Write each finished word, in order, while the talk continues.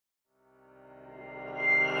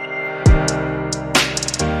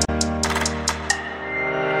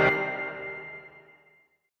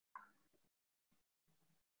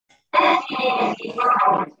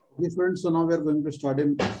Okay, students, so now we are going to start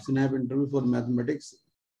a snap interview for mathematics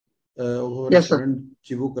of our Yes, sir. student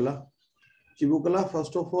Chibukala. Chibukala,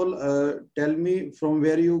 first of all, tell me from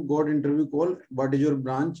where you got interview call, what is your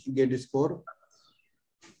branch, get score?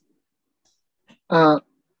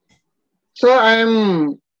 So I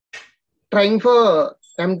am trying for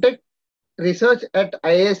M.Tech research at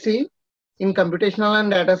IISc in computational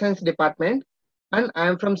and data science department, and I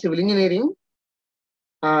am from civil engineering.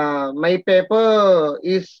 My paper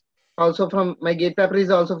is also from my gate paper is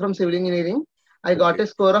also from civil engineering. I got a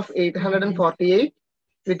score of 848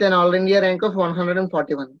 with an all India rank of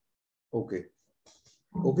 141. Okay.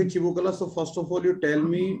 Okay, Chibukala. So first of all, you tell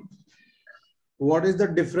me what is the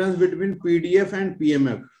difference between PDF and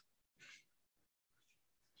PMF?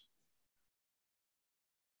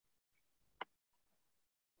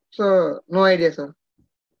 So no idea, sir.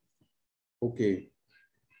 Okay.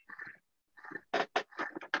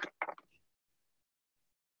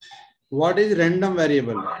 What is random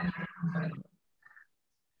variable?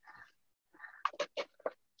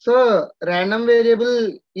 So random variable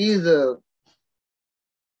is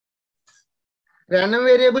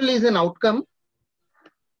an outcome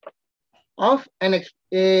of an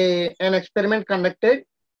experiment conducted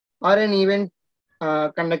or an event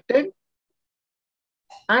conducted,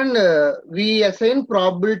 and we assign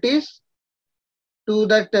probabilities to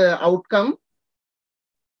that outcome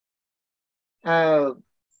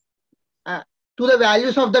to the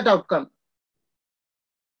values of that outcome.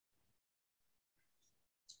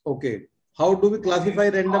 Okay. How do we classify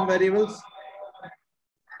random variables?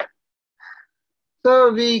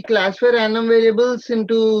 So we classify random variables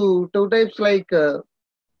into two types, like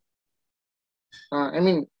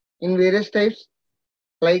in various types,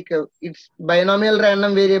 like it's binomial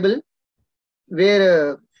random variable,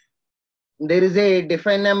 where there is a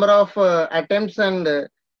defined number of attempts and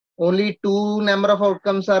only two number of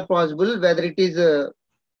outcomes are possible, whether it is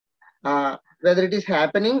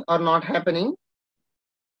happening or not happening,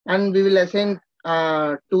 and we will assign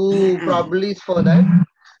two probabilities for that,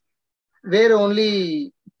 where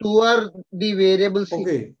only two are the variables.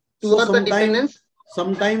 Okay. Two So are the dependents.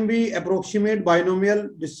 sometime we approximate binomial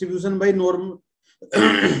distribution by norm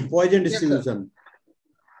Poisson distribution.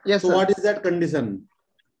 Yes, so sir. What is that condition?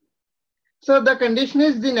 So the condition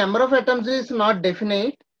is the number of atoms is not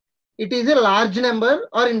definite. It is a large number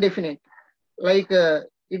or indefinite. Like it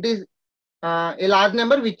is a large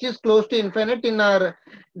number which is close to infinite in our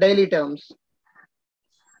daily terms.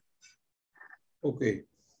 Okay.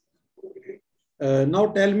 Now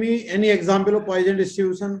tell me any example of Poisson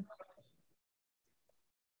distribution.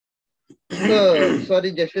 So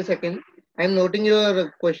sorry, just a second. I am noting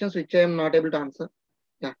your questions which I am not able to answer.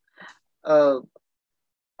 Yeah.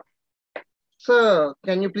 So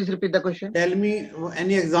can you please repeat the question? Tell me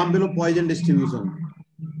any example of Poisson distribution.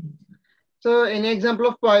 So any example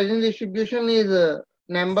of Poisson distribution is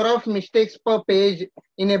number of mistakes per page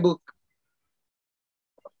in a book,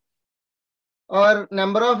 or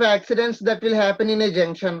number of accidents that will happen in a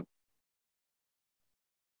junction.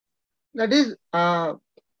 That is,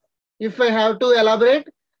 if I have to elaborate,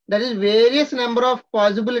 that is various number of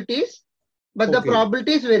possibilities, but the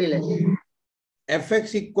probability is very less.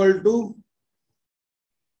 Fx equal to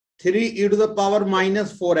 3e to the power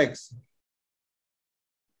minus 4x.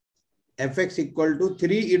 Fx equal to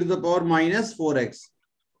 3e to the power minus 4x.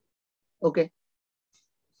 Okay.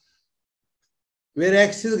 Where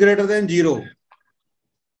x is greater than 0.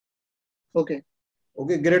 Okay.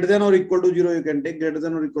 Okay, greater than or equal to 0, you can take greater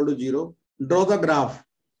than or equal to 0. Draw the graph.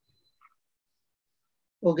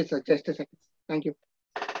 Okay, sir. Just a second. Thank you.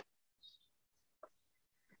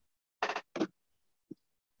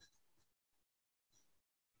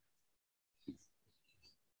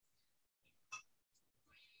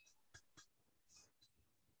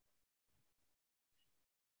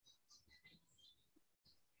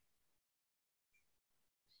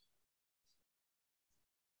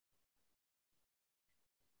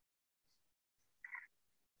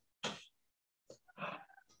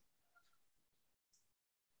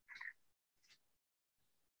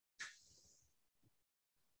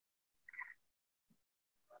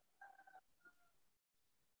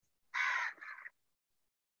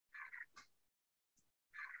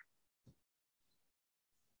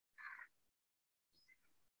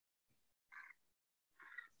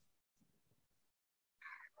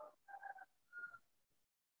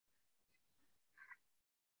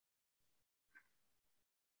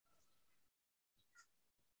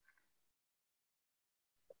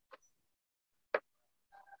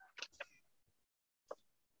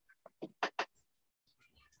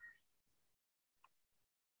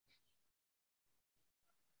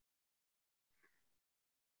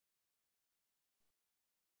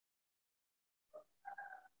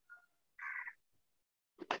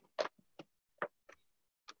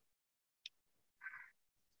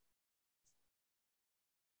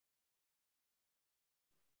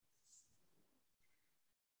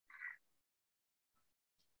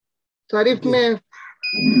 Sir, if Okay. may,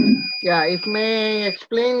 yeah, if may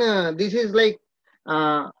explain, this is like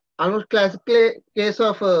almost classical case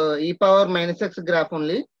of e power minus x graph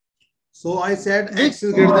only. So I said Which, x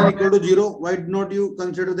is greater than equal to 0. Why did not you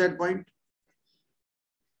consider that point?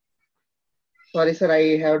 sorry, sir,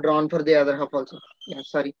 I have drawn for the other half also. Yeah,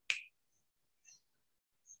 sorry.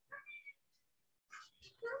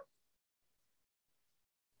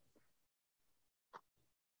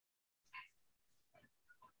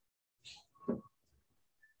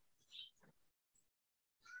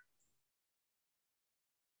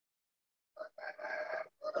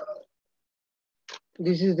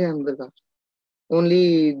 This is the another graph.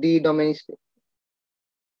 Only the domain is.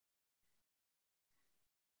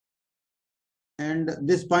 And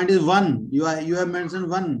this point is 1. You have mentioned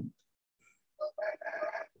 1.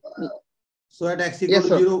 So at x equal Yes, to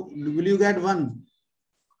sir. 0, will you get 1?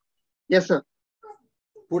 Yes, sir.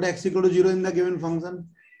 Put x equal to 0 in the given function.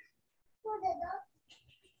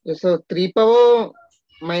 Yes, sir. 3 power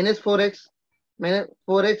minus 4x. Minus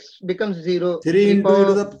 4x becomes 0. 3 into power, e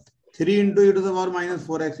to the 3 into e to the power minus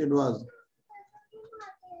 4x it was.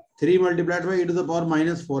 3 multiplied by e to the power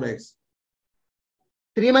minus 4x.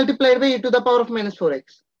 3 multiplied by e to the power of minus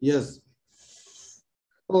 4x. Yes.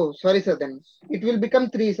 Oh, sorry, sir. Then it will become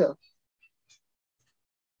 3, sir.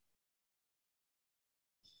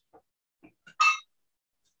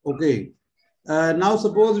 Okay. Now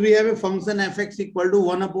suppose we have a function fx equal to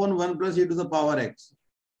 1 upon 1 plus e to the power x.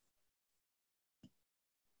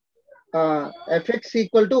 Fx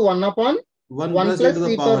equal to 1 upon 1 1 plus e to plus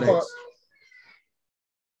the e power power. x.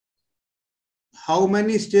 How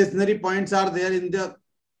many stationary points are there in the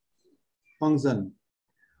function?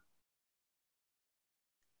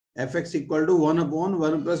 Fx equal to 1 upon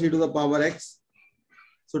 1 plus e to the power x.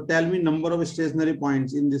 So tell me number of stationary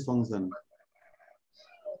points in this function.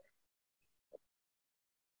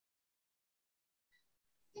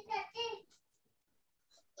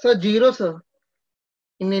 So 0, sir.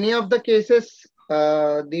 In any of the cases,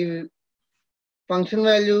 the function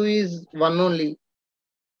value is 1 only.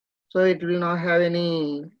 So it will not have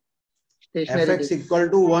any stationary. Fx equal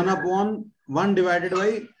to 1 upon 1 divided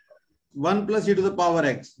by 1 plus e to the power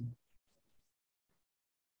x.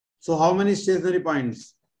 So how many stationary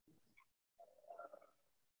points?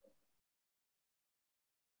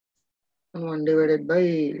 1 divided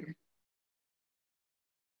by.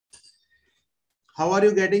 How are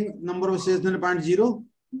you getting number of stationary points? 0?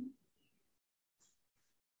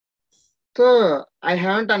 So I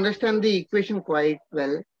haven't understand the equation quite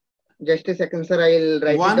well. Just a second, sir. I'll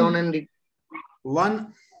write it down and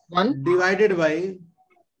 1 1 divided by.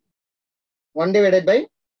 1 divided by.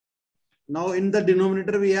 Now in the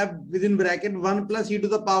denominator we have within bracket 1 plus e to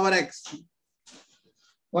the power x.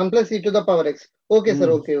 1 plus e to the power x. Okay, sir.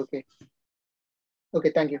 Okay, okay.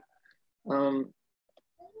 Okay, thank you.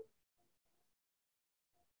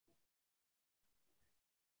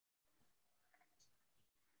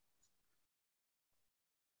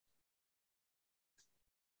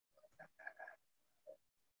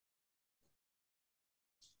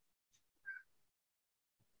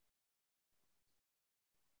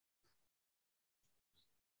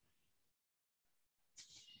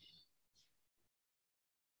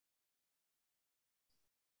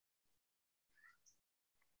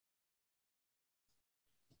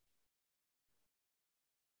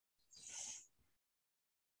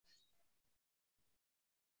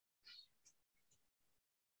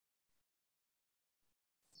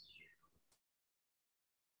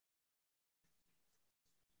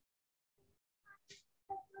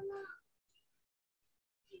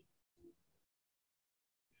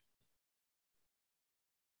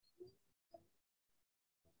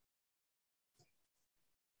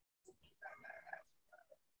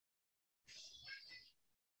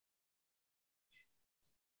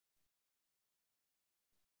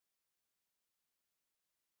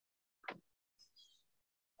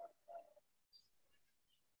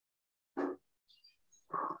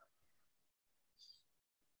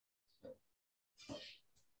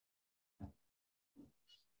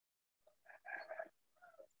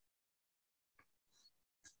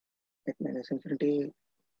 Minus infinity.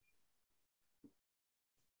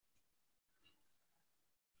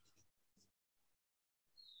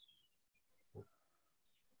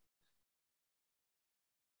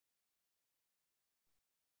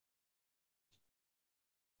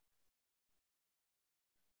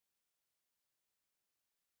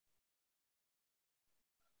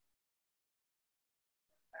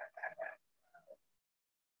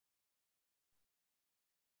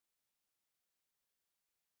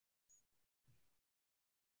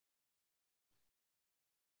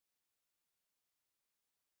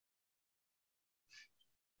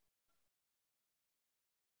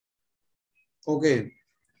 Okay.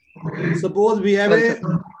 Suppose we have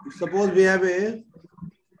a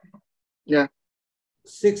Yeah.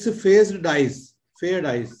 6-phased dice, fair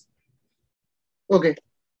dice. Okay.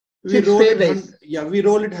 We roll it. We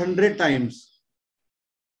roll it 100 times.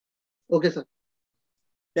 Okay, sir.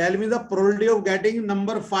 Tell me the probability of getting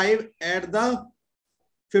number 5 at the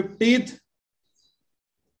 50th.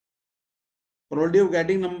 Probability of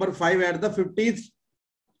getting number 5 at the 50th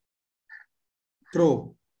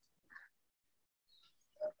throw.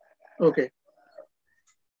 Okay.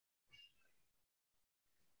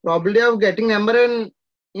 Probability of getting number in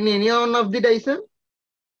any one of the dice, sir?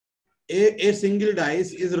 A single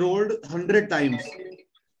dice is rolled 100 times.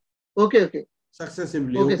 Okay, okay.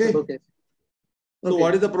 Successively. Okay, Okay. sir, okay. So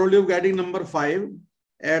what is the probability of getting number 5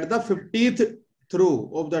 at the 50th throw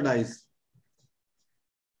of the dice?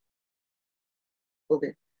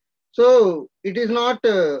 Okay. So it is not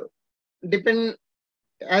dependent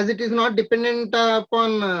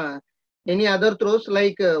upon any other throws,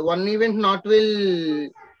 like one event not will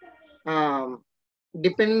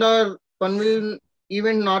depend, or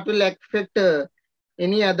event not will affect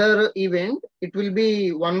any other event. It will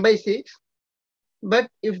be 1/6.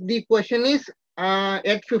 But if the question is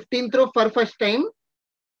at 15th throw for first time,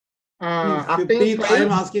 after 15th, I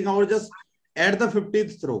am asking about just at the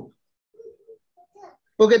 50th throw.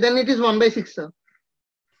 Okay, then it is 1/6, sir.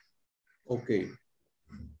 Okay.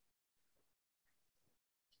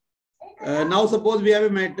 Now suppose we have a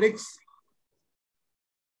matrix.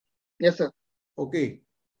 Yes, sir. Okay.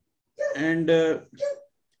 And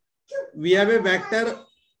we have a vector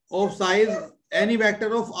of size, any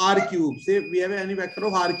vector of R cube. Say we have any vector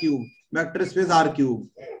of R cube, vector space R cube.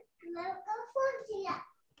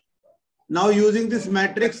 Now using this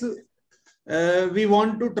matrix, we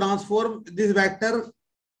want to transform this vector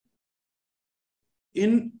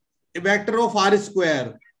in a vector of R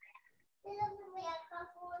square.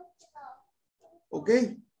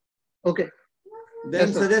 Okay. Okay. Then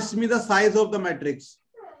yes, suggest me the size of the matrix.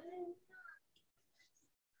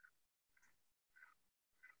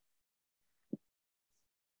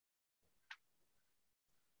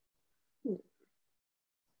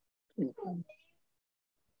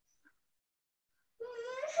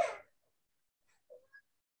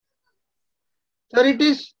 Sir, it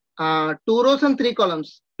is 2 rows and 3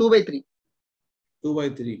 columns, 2/3.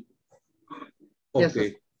 2/3. Okay.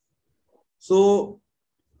 Yes, so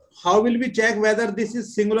how will we check whether this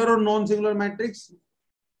is singular or non-singular matrix?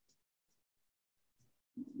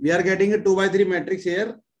 We are getting a 2/3 matrix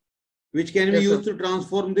here, which can be used to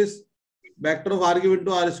transform this vector of R cube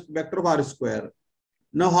into vector of R square.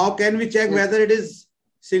 Now, how can we check whether it is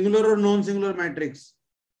singular or non-singular matrix?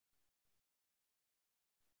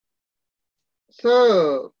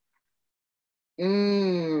 So,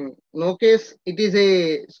 in no case, it is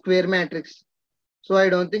a square matrix. So, I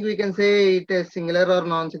don't think we can say it is singular or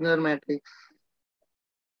non-singular matrix.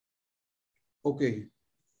 Okay.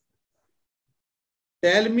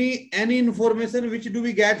 Tell me any information which do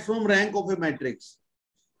we get from rank of a matrix?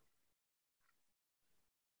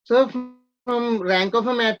 So, from rank of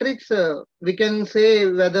a matrix, we can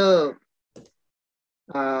say whether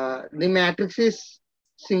the matrix is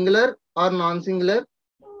singular or non-singular.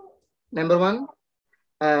 Number one.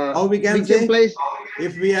 How we can say implies,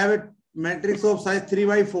 if we have a matrix of size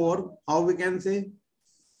 3/4, how we can say?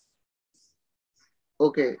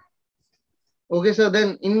 Okay. Okay, so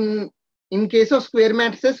then in case of square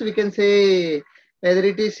matrices, we can say whether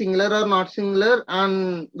it is singular or not singular,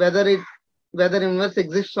 and whether inverse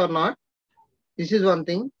exists or not. This is one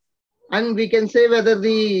thing. And we can say whether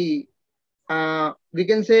we can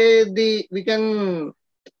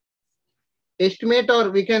estimate,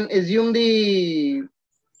 or we can assume the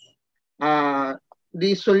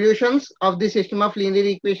solutions of the system of linear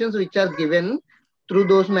equations which are given through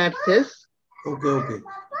those matrices. Okay, okay.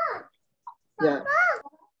 Yeah.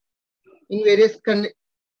 In various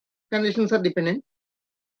conditions are dependent.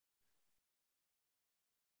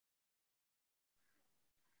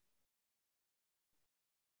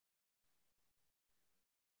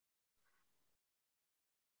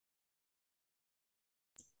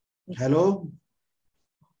 Hello.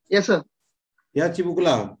 Yes, sir. Yeah,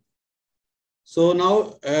 Chibukula. So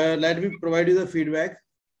now let me provide you the feedback.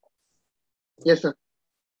 Yes, sir.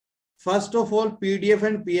 First of all, PDF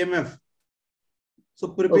and PMF. So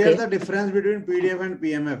prepare the difference between PDF and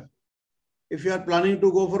PMF. If you are planning to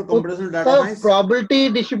go for computational data science. Probability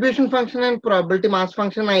distribution function and probability mass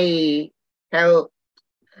function, I have.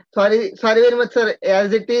 Sorry very much, sir.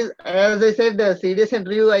 As I said, the CDS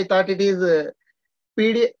interview, I thought it is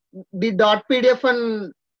PDF, the .pdf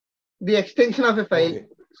and the extension of a file. Okay.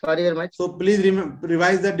 Sorry very much. So please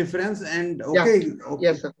revise the difference and okay. Yeah. Okay.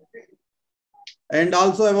 Yes, sir. And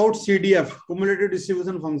also about CDF, cumulative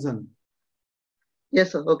distribution function.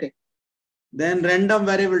 Yes, sir. Okay. Then random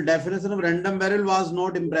variable, definition of random variable was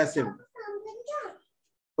not impressive.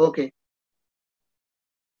 Okay.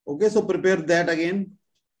 Okay, so prepare that again.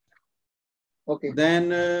 Okay.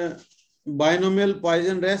 Then binomial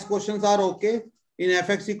Poisson rest questions are okay. In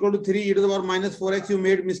fx equal to 3 e to the power minus 4x, you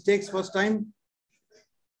made mistakes first time.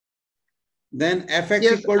 Then fx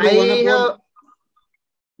Yes, equal to 1 upon...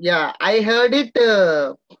 Yeah, I heard it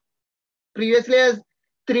previously as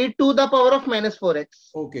 3 to the power of minus 4x.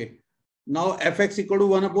 Okay. Now fx equal to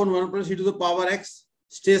 1 upon 1 plus e to the power x.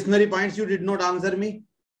 Stationary points, you did not answer me.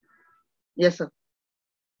 Yes, sir.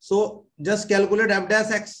 So just calculate f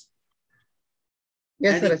dash x.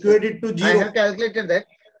 Yes, and sir. equate it to 0. I have calculated that.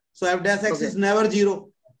 So f dash x is never 0.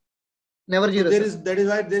 Never 0. So that is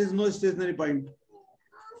why there is no stationary point.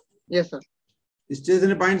 Yes, sir.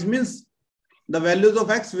 Stationary points means the values of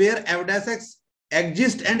x where f dash x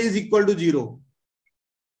exists and is equal to 0.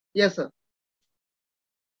 Yes, sir.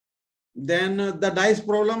 Then the dice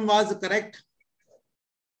problem was correct.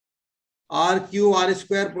 R cube R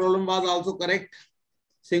square problem was also correct.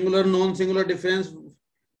 Singular, non-singular difference.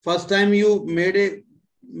 First time you made a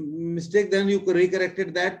mistake, then you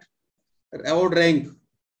recorrected that about rank.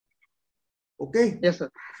 Okay? Yes, sir.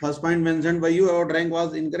 First point mentioned by you about rank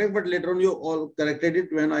was incorrect, but later on you all corrected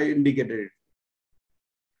it when I indicated it.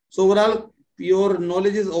 So overall, your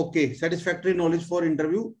knowledge is okay, satisfactory knowledge for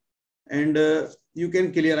interview, and you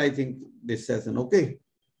can clear, I think, this session. Okay.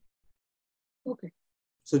 Okay.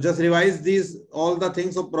 So just revise these, all the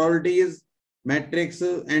things of probabilities, matrix,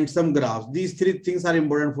 and some graphs. These 3 things are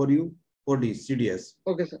important for you for these CDS.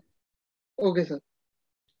 Okay, sir. Okay, sir.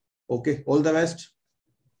 Okay. All the best.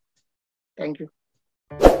 Thank you.